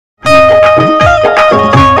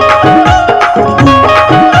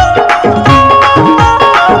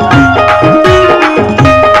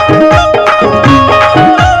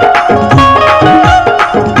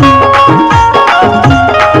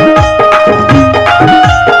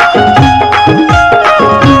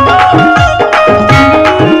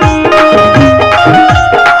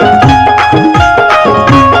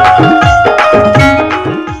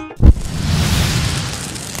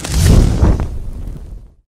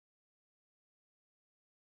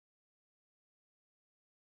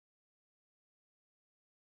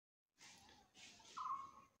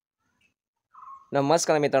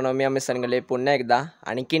नमस्कार मित्रांनो, मी अमित सनगले पुन्हा एकदा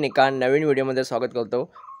आणखीन एका नवीन व्हिडिओमध्ये स्वागत करतो।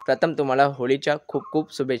 प्रथम तुम्हाला होळीच्या खूप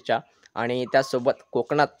खूप शुभेच्छा आणि त्यासोबत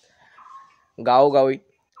कोकणात गावोगावी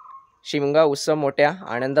शिमगा उत्सव मोठ्या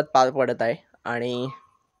आनंदात पार पडत आहे आणि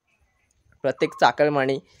प्रत्येक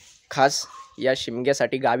चाकरमानी खास या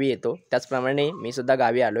शिमग्यासाठी गावी येतो। त्याचप्रमाणे मी सुद्धा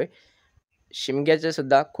गावी आलोय। शिमग्याच्या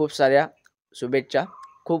सुद्धा खूप साऱ्या शुभेच्छा।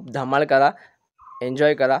 खूप धमाल करा,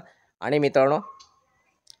 एन्जॉय करा। आणि मित्रांनो,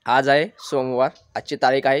 आज आहे सोमवार, आजची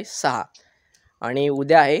तारीख आहे 6 आणि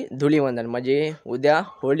उद्या आहे धुलीवंदन, म्हणजे उद्या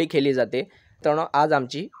होळी खेळली जाते। मित्रांनो, आज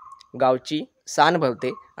आमची गावची सान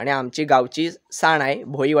भरते आणि आमची गावची सान आहे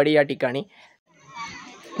भोईवाडी या ठिकाणी।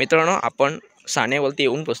 मित्रांनो, आपण सानेवरती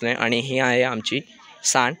येऊन पोचलोय आणि ही आहे आमची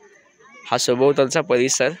सान। हा सभोवतालचा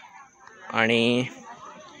परिसर आणि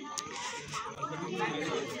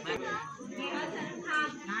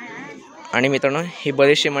मित्रांनो, ही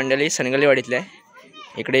बरीचशी मंडळी सनगलेवाडीतली आहे।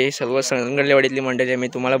 इकडे सर्व सनगलेवाडीतली मंडळी आहे। मी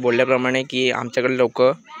तुम्हाला बोलल्याप्रमाणे की आमच्याकडे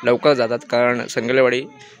लवकर जातात, कारण सनगलेवाडी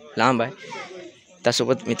लांब आहे।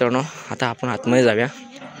 त्यासोबत मित्रांनो, आता आपण आतमध्ये जाऊया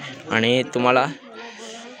आणि तुम्हाला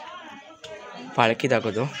पालखी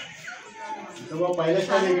दाखवतो।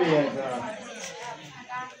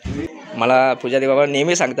 मला पुजारी बाबा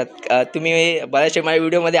नेहमी सांगतात, तुम्ही बऱ्याचशा माझ्या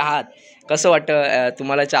व्हिडिओमध्ये आहात, कसं वाटतं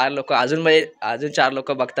तुम्हाला? 4 लोक अजून 4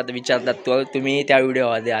 लोक बघतात, विचारतात तो तुम्ही त्या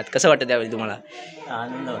व्हिडिओमध्ये आहात, कसं वाटतं त्यावेळी तुम्हाला?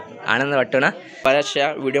 आनंद वाटतो ना?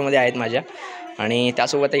 बऱ्याचशा व्हिडिओमध्ये आहेत माझ्या। आणि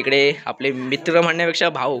त्यासोबत इकडे आपले मित्र म्हणण्यापेक्षा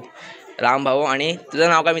भाऊ, राम भाऊ। आणि तुझं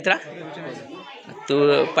नाव काय मित्रा?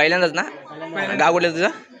 तू पहिल्यांदाच ना? गाव कुठलं तुझं?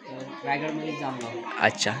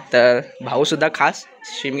 अच्छा, तर भाऊ सुद्धा खास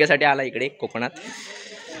शिमग्यासाठी आला इकडे कोकणात।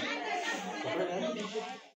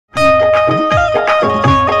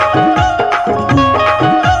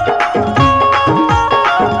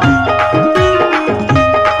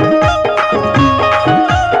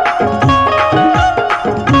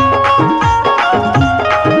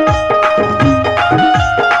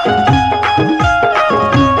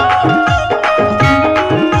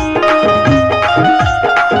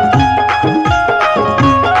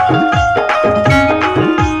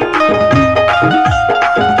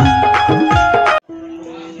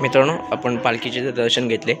 मित्रांनो, आपण पालखीचे दर्शन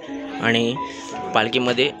घेतले आणि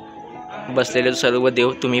पालखीमध्ये बसलेले सर्व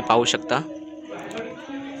देव तुम्ही पाहू शकता।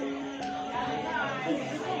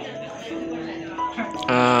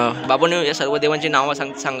 बाबूने या सर्व देवांची नावं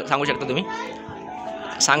सांगू शकता तुम्ही?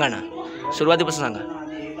 सांगा ना, सुरुवातीपासून सांगा।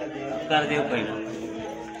 आकारदेव पहिला,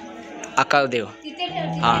 आकारदेव,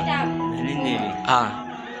 हां हां,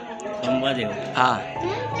 अंबादेव, हां,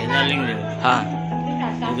 केदारलिंग देव, हां,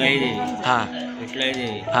 दुगाई देवी, हां, विठलाई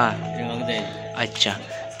देवी, हां। देवी। अच्छा,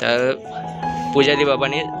 तर पुजारी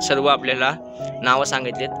बाबांनी सर्व आपल्याला नावं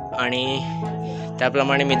सांगितलेत आणि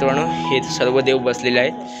त्याप्रमाणे मित्रांनो हे सर्व देव बसलेले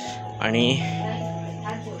आहेत। आणि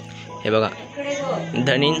हे बघा,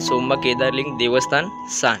 धनीन सोमबा केदारलिंग देवस्थान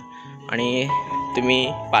सान। आणि तुम्ही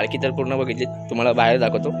पालखी तर पूर्ण बघितली, तुम्हाला बाहेर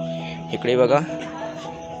दाखवतो। इकडे बघा,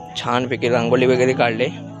 छानपैकी रांगोळी वगैरे काढले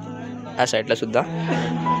ह्या साईडला सुद्धा।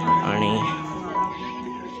 आणि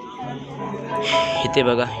इथे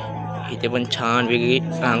बघा, इथे पण छान वेगळी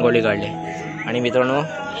रांगोळी काढली। आणि मित्रांनो,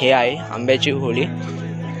 हे आहे आंब्याची होळी।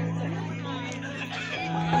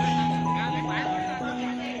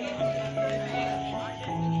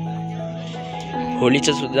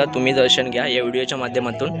 होळीचं सुद्धा तुम्ही दर्शन घ्या या व्हिडिओच्या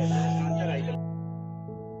माध्यमातून।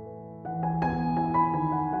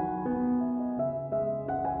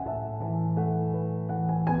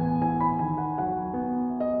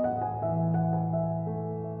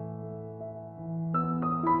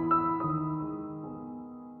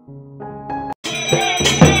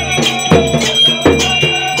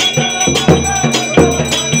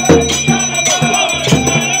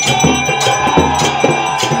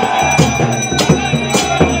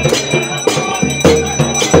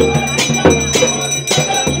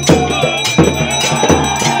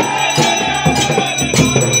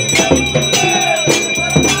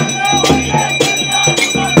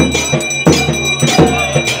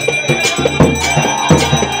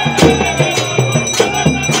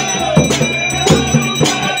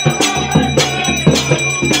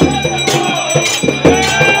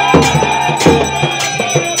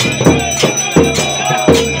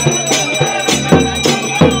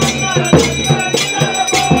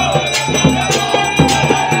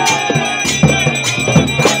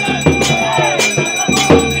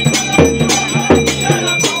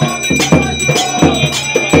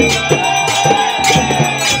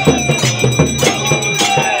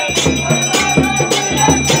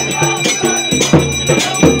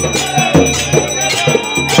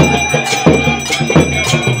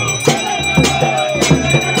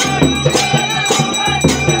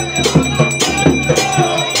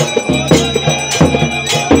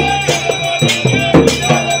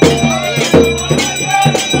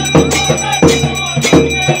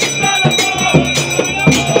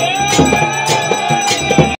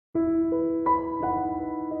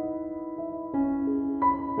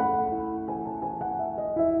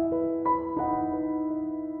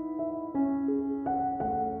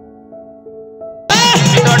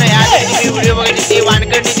 पूर्वी बघायची ती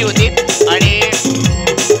वानकंडीची होती आणि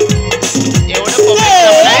एवढं पब्लिक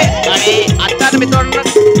जमलंय आणि आता मित्रांनो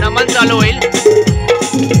नमन चालू होईल.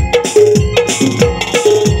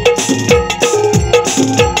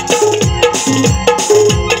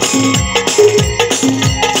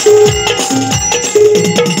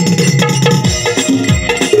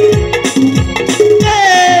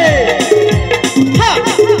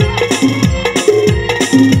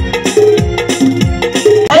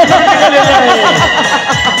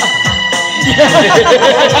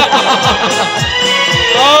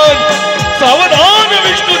 सावधान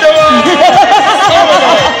विष्णू देवा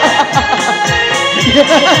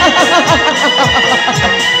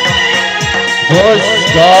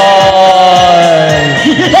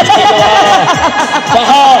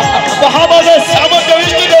पहा माझा सामर्थ्य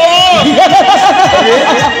विष्णू देवा.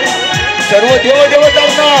 सर्व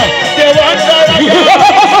देवदेवतांना देवांना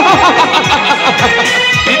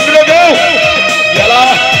इंद्रदेव याला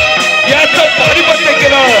याचं पारिपत्य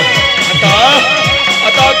केलं.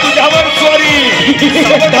 आता तुझ्यावर स्वारी.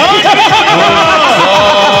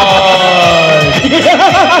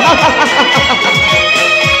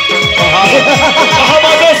 पहा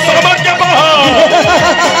माझं सामर्थ्य पहा.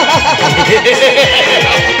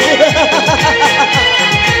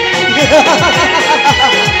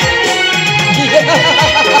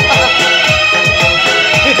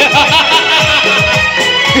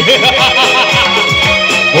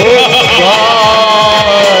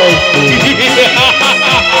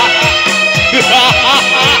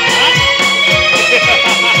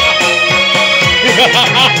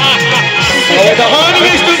 सावधान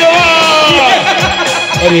विष्णू देवा.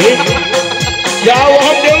 अरे या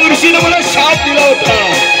वामदेव ऋषीने मला शाप दिला होता,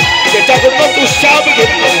 त्याच्याकडून तू शाप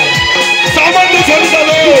घेतला. सामान्य सोडून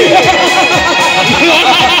झालो.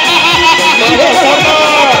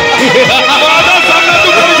 माझा सामना तू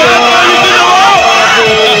करू शकत नाही.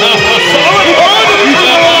 सावधान विष्णू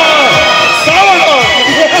देवा, सावधान.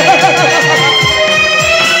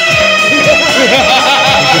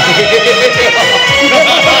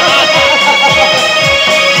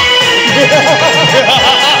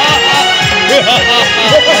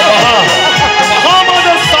 पहा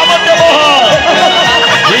माझं सामर्थ्य पहा.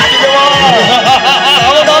 विष्णू देवा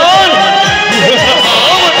सावधान.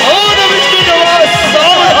 सावधान विष्णू देवा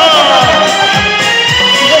सावधान.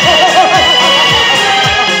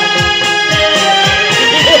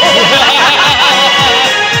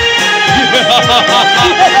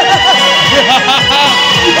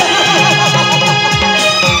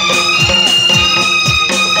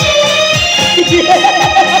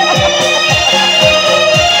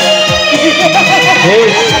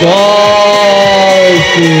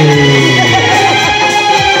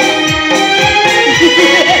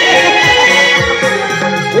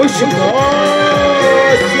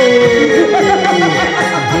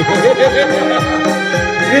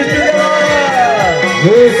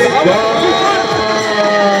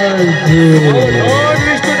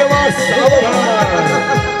 विष्णू देवा सावधान.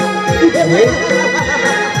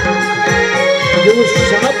 जो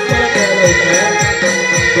शाप मला मिळाला होता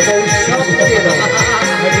तो शाप केला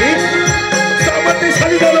आणि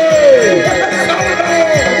सामर्थ्यशाली झालो. सावधान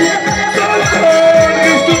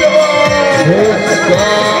विष्णू देवा.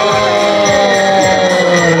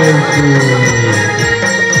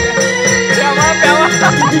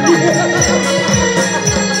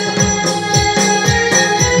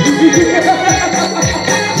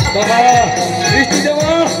 विष्णू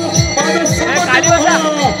देवा माझं सामर्थ्य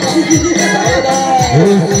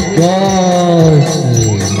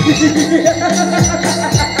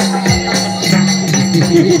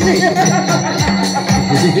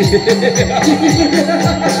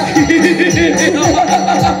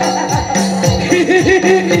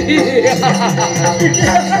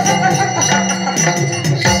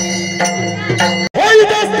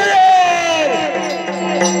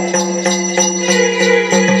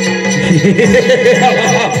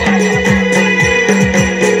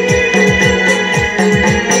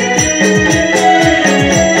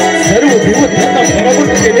सर्व देवतांना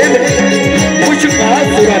पराभूत केलेले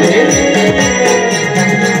मुशकासुराने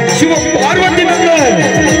शिव पार्वती नंदन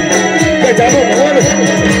गजाननावर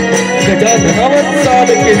चाल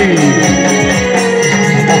केली.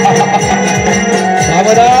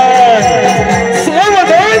 सावधान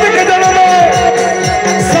सावधान गजानना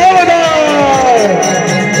सावधान.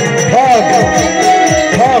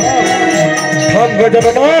 थांब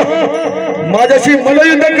गजानना. माझ्याशी मला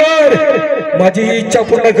युद्ध कर. माझी इच्छा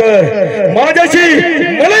पूर्ण कर. माझ्याशी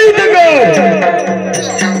मला युद्ध कर.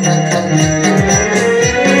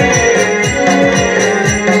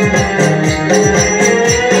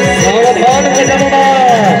 सावधान गजानना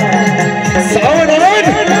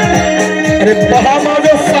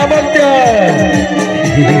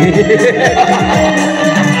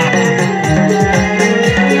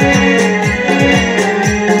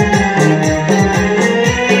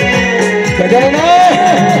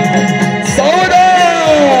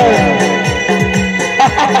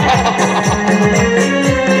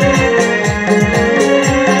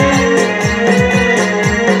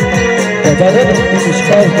गजानन आणि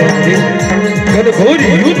मुष्कामध्ये घनघोर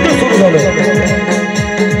युद्ध सुरू झालं.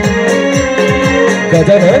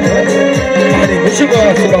 गजानन आणि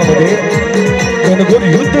मुष्कासुरामध्ये घनघोर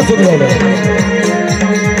युद्ध सुरू झालं.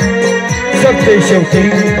 सत्य शेवटी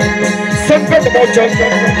संकट मोचक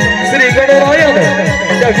श्री गणरायन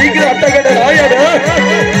त्या विग्रह गणरायन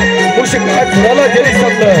मुष्कासुराला जरी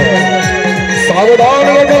सांगलं, सावधान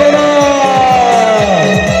गजानना.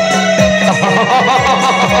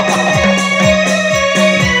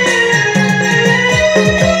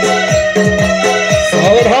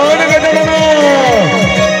 सावधान गजानना.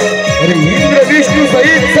 अरे इंद्र विष्णू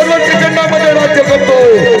सहित सर्व प्रचंडामध्ये राज्य करतो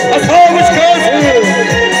असा मुष्कासुर.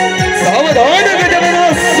 सावधान गजानना,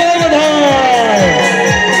 सावधान.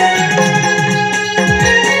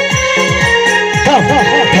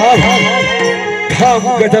 थांब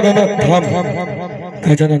गजानना, थांब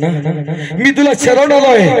गजानना. मी तुला शरण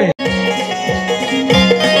आलोय.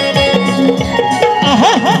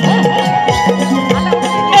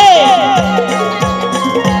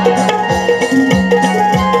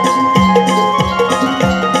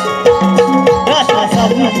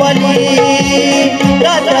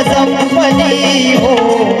 रात्र संपली हो,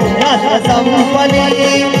 रात्र संपली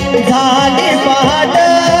झाली पहाट.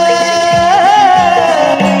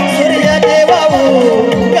 सूर्यदेव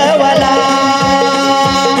उगवला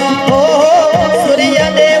हो,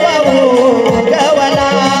 सूर्यदेव उगवला.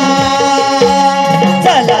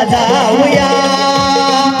 चला जाऊया,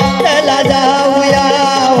 चला जाऊया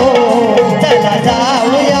हो, चला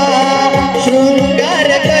जाऊया शृंगार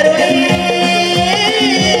करुणी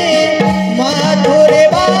माधुरे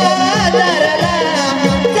बाजारला.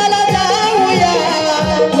 चला जाऊया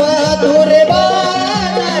माधुरे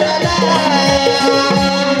बाजारला.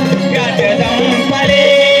 गाठ संपले,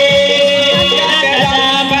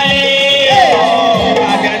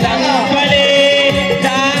 गाठ संपले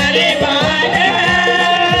झाले पाठ.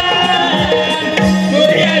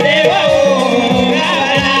 सूर्यदेव उगवला.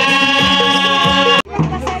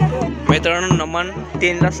 मित्रांनो, नमन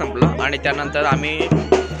 3ला संपलं आणि त्यानंतर आम्ही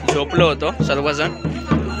झोपलो होतो सर्वजण.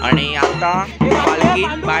 आणि आता पालखी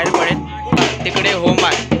बाहेर पडेल, तिकडे होम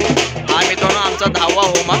आहे. हा मित्रांनो आमचा 10वा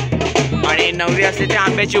होम आहे. आणि 9वी असते ते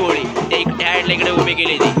आंब्याची होळी, ते इकडे उभी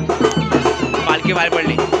केली ती पालखी बाहेर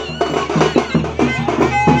पडली.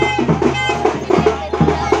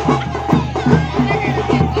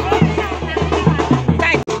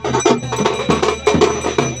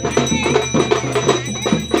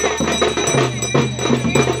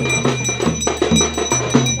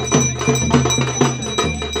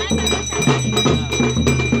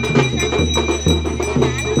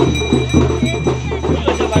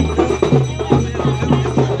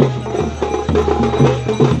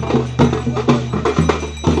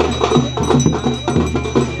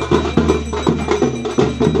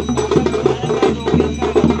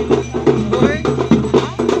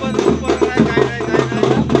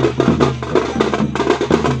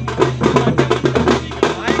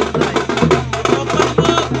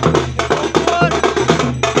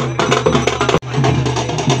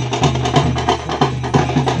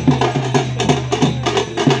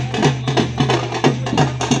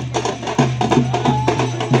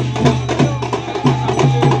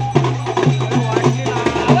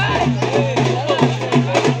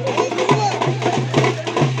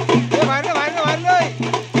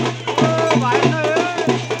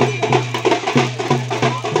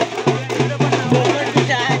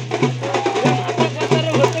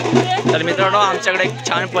 तर मित्रांनो, आमच्याकडे एक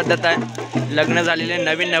छान पद्धत आहे. लग्न झालेले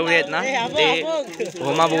नवीन नवरी आहेत ना, ते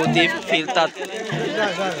होमाभोवती फिरतात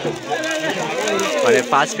आणि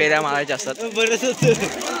 5 फेऱ्या मारायच्या असतात.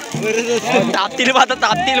 तापतील बघ, आता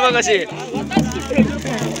तापतील बघ असे.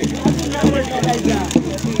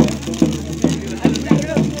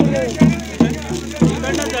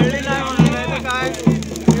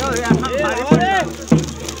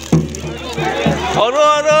 अरे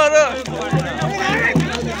अरे अरे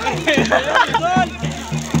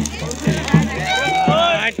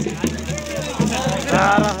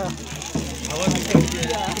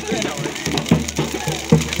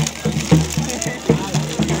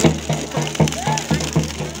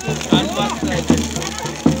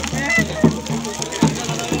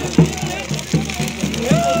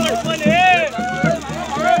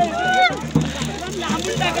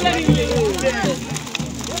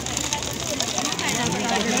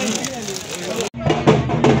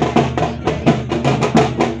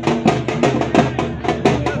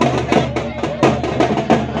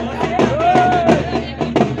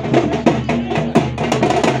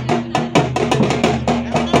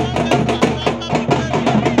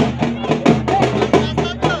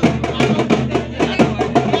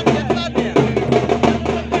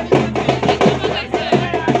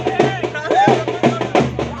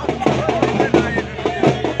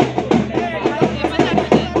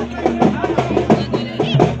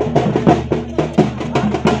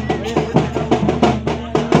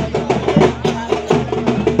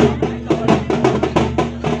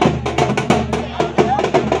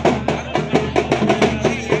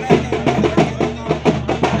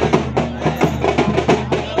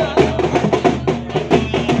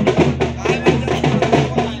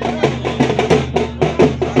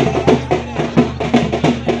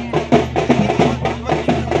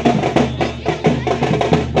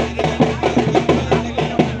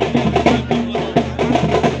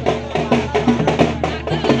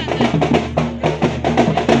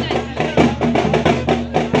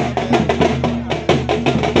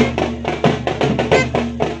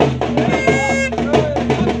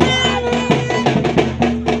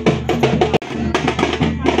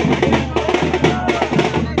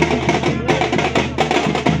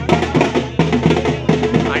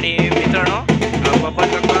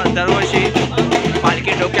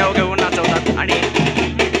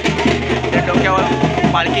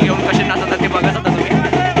पालखी घेऊन कसे नाचतात ते बघत